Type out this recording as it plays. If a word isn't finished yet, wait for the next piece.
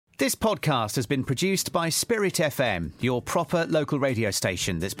This podcast has been produced by Spirit FM, your proper local radio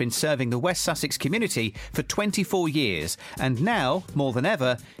station that's been serving the West Sussex community for 24 years. And now, more than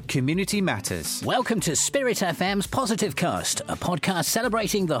ever, community matters. Welcome to Spirit FM's Positive Cast, a podcast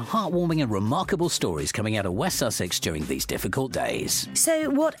celebrating the heartwarming and remarkable stories coming out of West Sussex during these difficult days.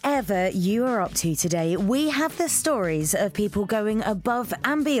 So whatever you are up to today, we have the stories of people going above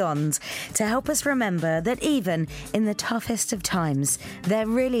and beyond to help us remember that even in the toughest of times, there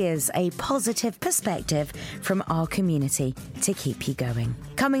really is a positive perspective from our community to keep you going.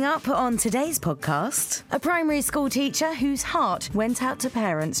 Coming up on today's podcast, a primary school teacher whose heart went out to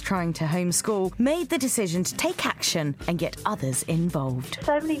parents trying to homeschool made the decision to take action and get others involved.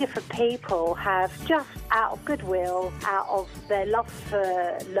 So many different people have just out of goodwill, out of their love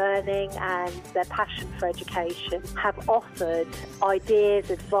for learning and their passion for education, have offered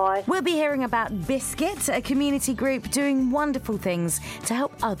ideas, advice. We'll be hearing about Biscuit, a community group doing wonderful things to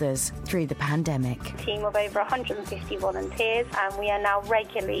help others through the pandemic. A team of over 150 volunteers, and we are now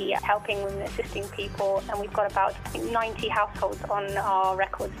regularly helping and assisting people, and we've got about 90 households on our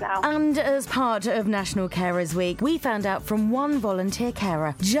records now. And as part of National Carers Week, we found out from one volunteer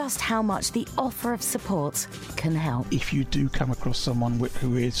carer just how much the offer of support can help. If you do come across someone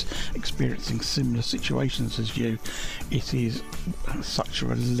who is experiencing similar situations as you, it is such a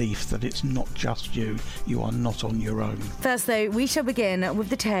relief that it's not just you. You are not on your own. First, though, we shall begin with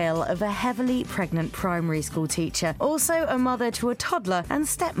the tale of a heavily pregnant primary school teacher, also a mother to a toddler and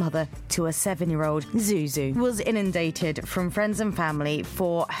stepmother to a 7-year-old. Zuzu was inundated from friends and family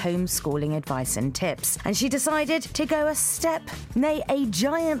for homeschooling advice and tips, and she decided to go a step, nay, a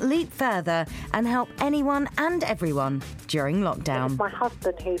giant leap further and help anyone and everyone during lockdown. It was my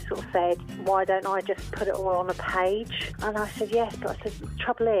husband who sort of said, why don't I just put it all on a page? And I said, yes, but I said, the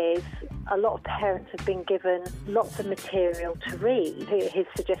trouble is, a lot of parents have been given lots of material to read. His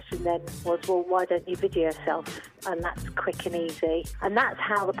suggestion then was, well, why don't you video yourself? And that's quick and easy. And that's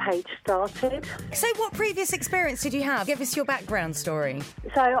how the page started. So what previous experience did you have? Give us your background story.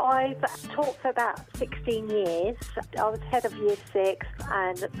 So I've taught for about 16 years. I was head of Year 6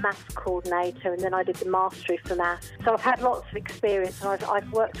 and maths coordinator, and then I did the mastery for maths. So I've had lots of experience, and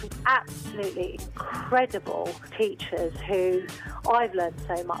I've worked with absolutely incredible teachers who I've learned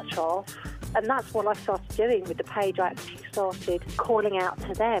so much of. And that's what I started doing with the page. I actually started calling out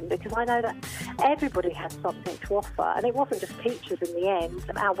to them because I know that everybody has something to offer. And it wasn't just teachers in the end.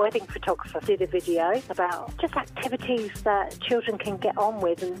 Our wedding photographer did a video about just activities that children can get on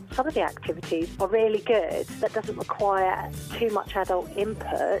with. And some of the activities are really good that doesn't require too much adult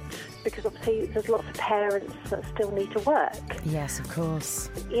input, because obviously there's lots of parents that still need to work. Yes, of course.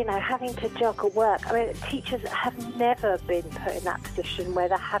 You know, having to juggle work. I mean, teachers have never been put in that position where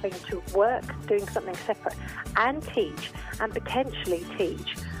they're having to work, doing something separate, and teach, and potentially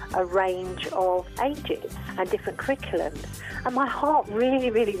teach a range of ages and different curriculums. And my heart really,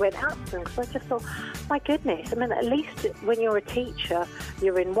 really went out to them, because I just thought, my goodness, I mean, at least when you're a teacher,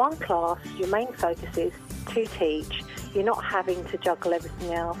 you're in one class, your main focus is to teach. You're not having to juggle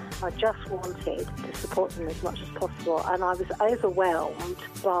everything else. I just wanted to support them as much as possible, and I was overwhelmed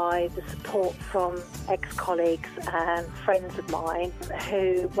by the support from ex-colleagues and friends of mine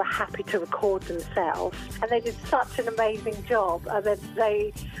who were happy to record themselves, and they did such an amazing job. And then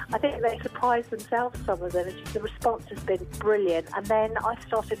I think they surprised themselves, some of them. The response has been brilliant. And then I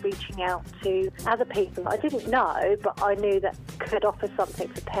started reaching out to other people I didn't know, but I knew that could offer something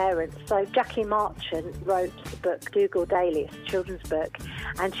for parents. So Jackie Marchant wrote the book Dougal Daily, it's a children's book,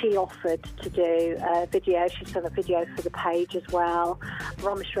 and she offered to do a video. She's done a video for the page as well.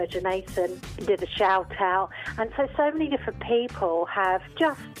 Ramesh Rejanathan did a shout out. And so many different people have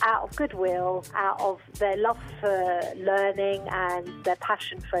just out of goodwill, out of their love for learning and their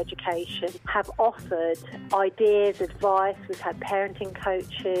passion for education, have offered ideas, advice. We've had parenting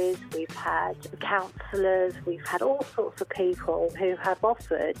coaches, we've had counsellors, we've had all sorts of people who have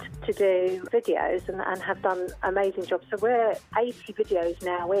offered to do videos and have done amazing jobs. So we're 80 videos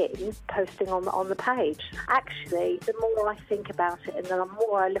now in, posting on the page. Actually, the more I think about it and the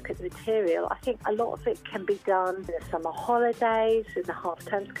more I look at the material, I think a lot of it can be done in the summer holidays, in the half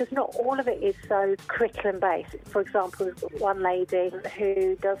terms, because not all of it is so curriculum based. For example, we've got one lady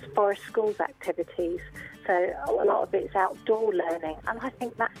who does forest schools activities. So a lot of it's outdoor learning, and I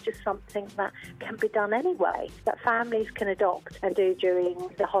think that's just something that can be done anyway, that families can adopt and do during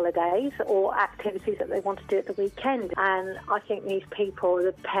the holidays or activities that they want to do at the weekend. And I think these people,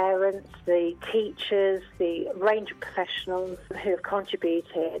 the parents, the teachers, the range of professionals who have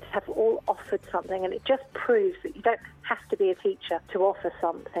contributed have all offered something, and it just proves that you don't have to be a teacher to offer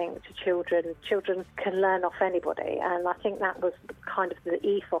something to children. Children can learn off anybody, and I think that was kind of the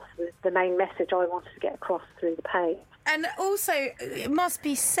ethos, the main message I wanted to get across through the page. And also, it must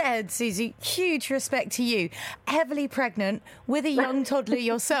be said, Susie, huge respect to you, heavily pregnant with a young toddler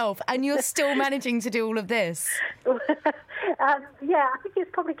yourself, and you're still managing to do all of this. Yeah, I think it's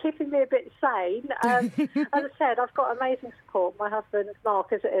probably keeping me a bit sane. As I said, I've got amazing support. My husband,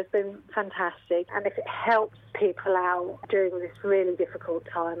 Mark, has been fantastic. And if it helps people out during this really difficult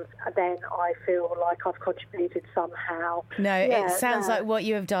time, then I feel like I've contributed somehow. No, it sounds like what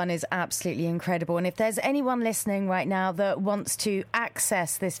you have done is absolutely incredible. And if there's anyone listening right now that wants to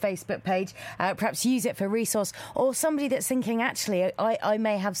access this Facebook page, perhaps use it for resource, or somebody that's thinking, actually, I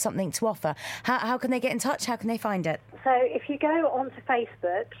may have something to offer, how can they get in touch? How can they find it? So if you go onto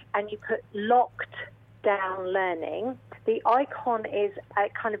Facebook and you put Locked Down Learning, the icon is,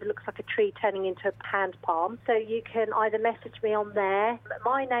 it kind of looks like a tree turning into a hand palm. So you can either message me on there.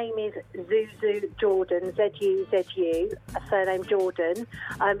 My name is Zuzu Jordan, Z-U-Z-U, a surname Jordan.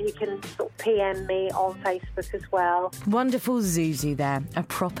 You can sort of PM me on Facebook as well. Wonderful Zuzu there, a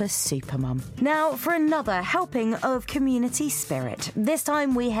proper super mum. Now for another helping of community spirit. This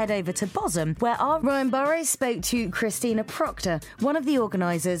time we head over to Bosham, where our Ryan Burrows spoke to Christina Proctor, one of the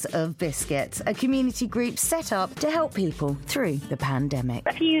organisers of Biscuit, a community group set up to help people through the pandemic.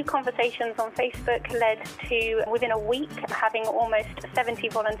 A few conversations on Facebook led to, within a week, having almost 70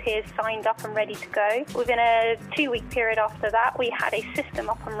 volunteers signed up and ready to go. Within a 2-week period after that, we had a system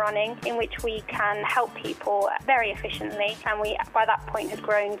up and running in which we can help people very efficiently, and we, by that point, had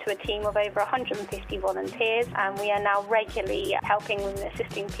grown to a team of over 150 volunteers, and we are now regularly helping and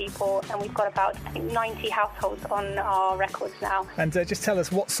assisting people, and we've got about, I think, 90 households on our records now. And just tell us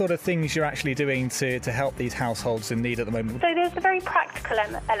what sort of things you're actually doing to help these households in need at the moment. So there's a very practical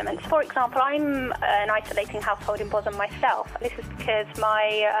element. For example, I'm an isolating household in Bosham myself. This is because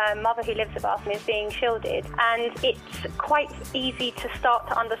my mother, who lives with us, is being shielded, and it's quite easy to start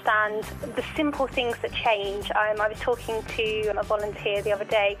to understand the simple things that change. I was talking to a volunteer the other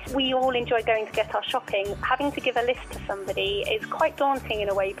day. We all enjoy going to get our shopping. Having to give a list to somebody is quite daunting in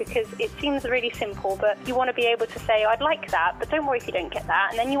a way, because it seems really simple, but you want to be able to say, I'd like that, but don't worry if you don't get that,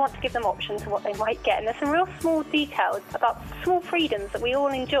 and then you want to give them options of what they might get. And there's some real small details about small freedoms that we all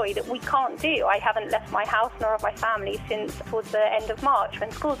enjoy that we can't do. I haven't left my house nor have my family since towards the end of March when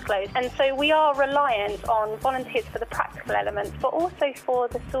schools closed. And so we are reliant on volunteers for the practical elements, but also for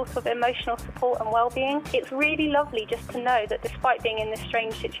the sort of emotional support and well-being. It's really lovely just to know that despite being in this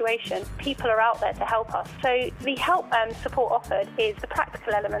strange situation, people are out there to help us. So the help support offered is the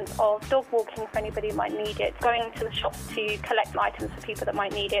practical elements of dog walking for anybody who might need it, going to the shops to collect items for people that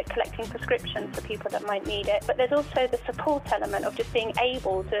might need it, collecting prescriptions for people that might need it. But there's also the support element of just being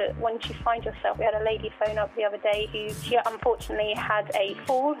able to, once you find yourself, we had a lady phone up the other day who she unfortunately had a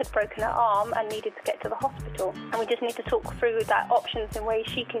fall, had broken her arm and needed to get to the hospital. And we just need to talk through that options and ways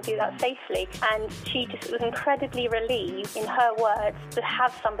she can do that safely. And she just was incredibly relieved, in her words, to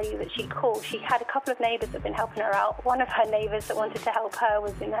have somebody that she called. She had a couple of neighbours that had been helping her out. One of her neighbours that wanted to help her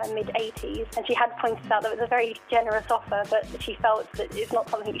was in her mid-80s, and she had pointed out that it was a very generous offer, but she felt that it's not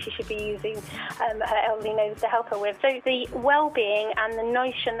something she should be using her elderly neighbours to help her with. So the well-being and the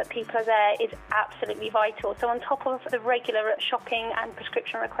notion that people are there is absolutely vital. So on top of the regular shopping and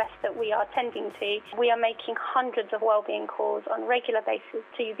prescription requests that we are tending to, we are making hundreds of well-being calls on a regular basis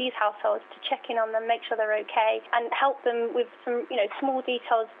to these households to check in on them, make sure they're okay, and help them with some, small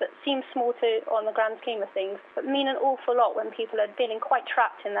details that seem small on the grand scheme of things, but mean an awful lot when people are feeling quite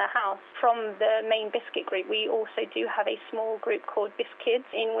trapped in their house. From the main Biscuit group, we also do have a small group called Biskids,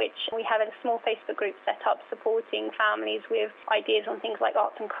 in which we have a small Facebook group set up supporting families with ideas on things like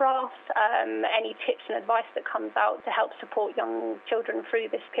arts and crafts, any tips and advice that comes out to help support young children through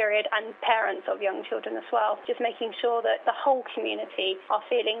this period, and parents of young children as well. Just making sure that the whole community are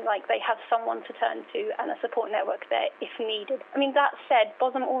feeling like they have someone to turn to and a support network there if needed. I mean, that said,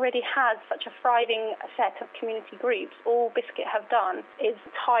 Bosham already has such a thriving set of community groups. All Biscuit have done is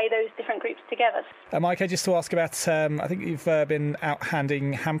tie those different groups together. Mike, just to ask about, I think you've been out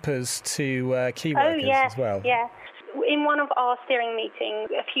handing hampers to key workers as well. Yeah. In one of our steering meetings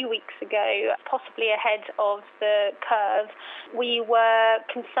a few weeks ago, possibly ahead of the curve, we were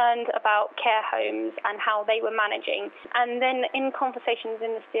concerned about care homes and how they were managing. And then in conversations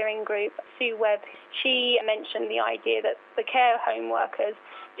in the steering group, Sue Webb, she mentioned the idea that the care home workers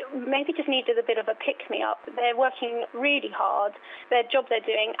maybe just needed a bit of a pick-me-up. They're working really hard. Their job they're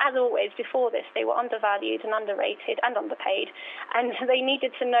doing, as always, before this, they were undervalued and underrated and underpaid. And they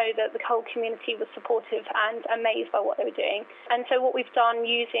needed to know that the whole community was supportive and amazed by what they were doing. And so what we've done,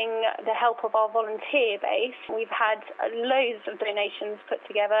 using the help of our volunteer base, we've had loads of donations put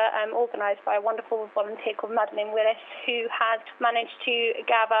together, organised by a wonderful volunteer called Madeline Willis, who has managed to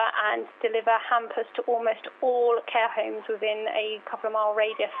gather and deliver hampers to almost all care homes within a couple of mile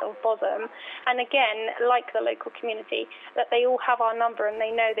radius of Bosham. And again, like the local community, that they all have our number and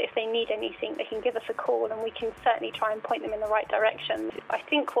they know that if they need anything, they can give us a call and we can certainly try and point them in the right direction. I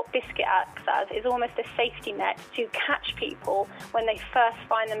think what Biscuit acts as is almost a safety net to catch people when they first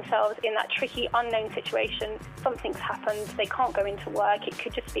find themselves in that tricky, unknown situation. Something's happened, they can't go into work. It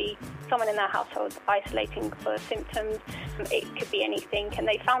could just be someone in their household isolating for symptoms. It could be anything, and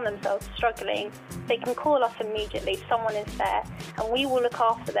they found themselves struggling. They can call us immediately. Someone is there, and we will look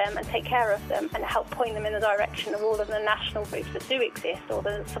after them and take care of them and help point them in the direction of all of the national groups that do exist, or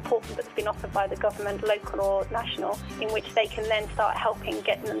the support that's been offered by the government, local or national, in which they can then start helping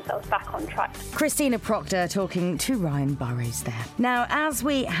getting themselves back on track. Christina Proctor talking to Ryan Burrows there. Now, as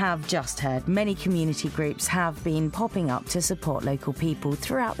we have just heard, many community groups have been popping up to support local people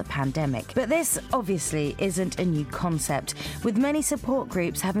throughout the pandemic. But this obviously isn't a new concept, with many support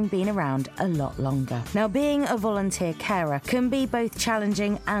groups having been around a lot longer. Now, being a volunteer carer can be both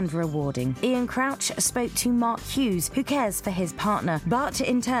challenging and rewarding. Ian Crouch spoke to Mark Hughes, who cares for his partner, but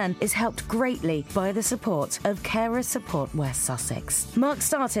in turn is helped greatly by the support of Carers Support West Sussex. Mark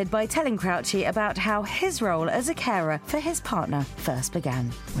started by telling Crouchy about how his role as a carer for his partner first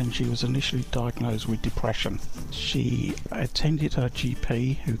began. When she was initially diagnosed with depression, she attended her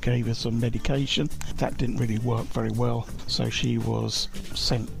GP, who gave her some medication. That didn't really work very well, so she was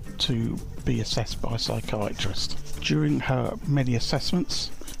sent to be assessed by a psychiatrist. During her many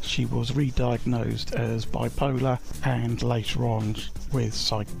assessments, she was re-diagnosed as bipolar and later on with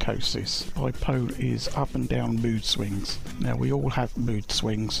psychosis. Bipolar is up and down mood swings. Now, we all have mood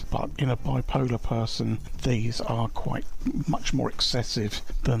swings, but in a bipolar person, these are quite much more excessive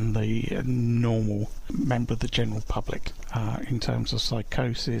than the normal member of the general public. In terms of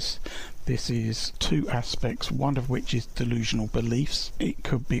psychosis, this is two aspects, one of which is delusional beliefs. It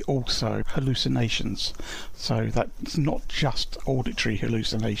could be also hallucinations. So that's not just auditory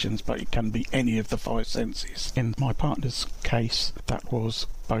hallucinations, but it can be any of the five senses. In my partner's case, that was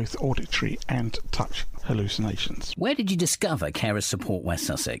both auditory and touch hallucinations. Where did you discover Carers Support West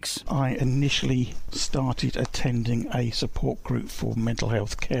Sussex? I initially started attending a support group for mental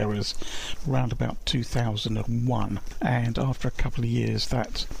health carers around about 2001, and after a couple of years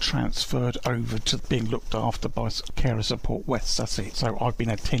that transferred over to being looked after by Carers Support West Sussex. So I've been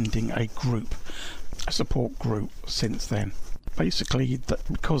attending a support group since then. Basically,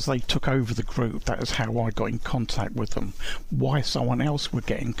 because they took over the group, that is how I got in contact with them. Why someone else would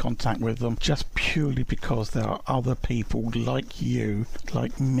get in contact with them? Just purely because there are other people like you,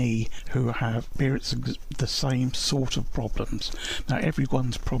 like me, who have experienced the same sort of problems. Now,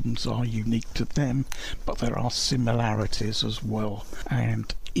 everyone's problems are unique to them, but there are similarities as well.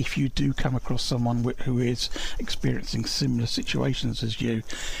 And if you do come across someone who is experiencing similar situations as you,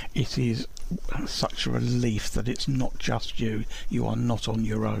 it is such a relief that it's not just you are not on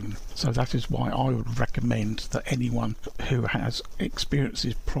your own. So that is why I would recommend that anyone who has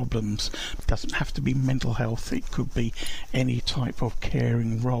experiences problems, doesn't have to be mental health, it could be any type of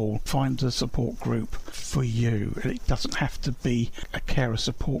caring role, find a support group for you. It doesn't have to be a carer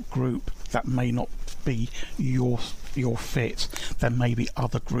support group. That may not be your fit. There may be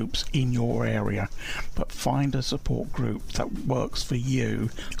other groups in your area, but find a support group that works for you.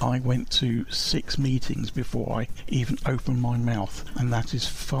 I went to 6 meetings before I even opened my mouth, and that is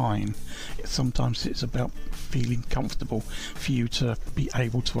fine. Sometimes it's about feeling comfortable for you to be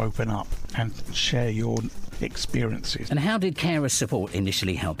able to open up and share your experiences. And how did Carers Support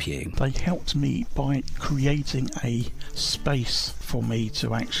initially help you? They helped me by creating a space for me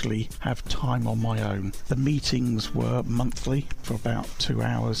to actually have time on my own. The meetings were monthly for about 2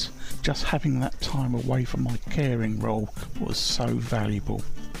 hours. Just having that time away from my caring role was so valuable.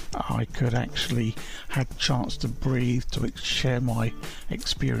 I could actually have a chance to breathe, to share my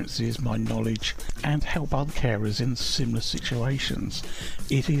experiences, my knowledge, and help other carers in similar situations.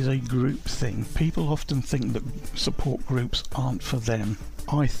 It is a group thing. People often think that support groups aren't for them.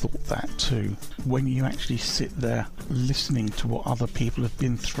 I thought that too. When you actually sit there listening to what other people have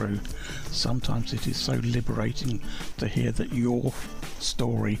been through, sometimes it is so liberating to hear that your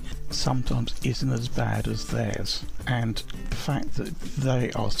story sometimes isn't as bad as theirs, and the fact that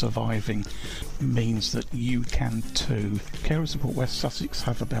they are surviving means that you can too. Carer Support West Sussex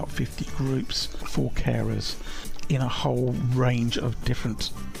have about 50 groups for carers in a whole range of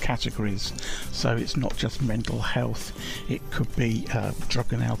different categories. So it's not just mental health, it could be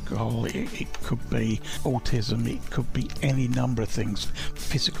drug and alcohol, it could be autism, it could be any number of things,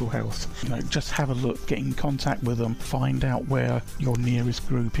 physical health. Just have a look, get in contact with them, find out where your nearest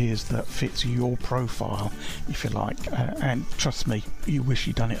group is that fits your profile, if you like, and trust me, you wish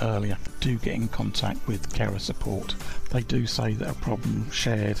you'd done it earlier. Do get in contact with Carer Support. They do say that a problem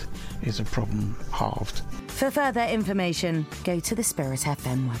shared is a problem halved. For further information, go to the Spirit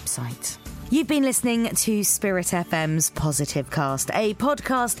FM website. You've been listening to Spirit FM's Positive Cast, a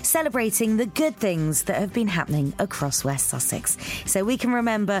podcast celebrating the good things that have been happening across West Sussex, so we can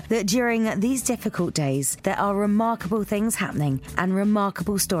remember that during these difficult days, there are remarkable things happening and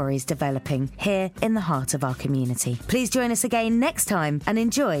remarkable stories developing here in the heart of our community. Please join us again next time and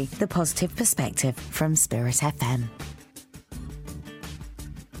enjoy the positive perspective from Spirit FM.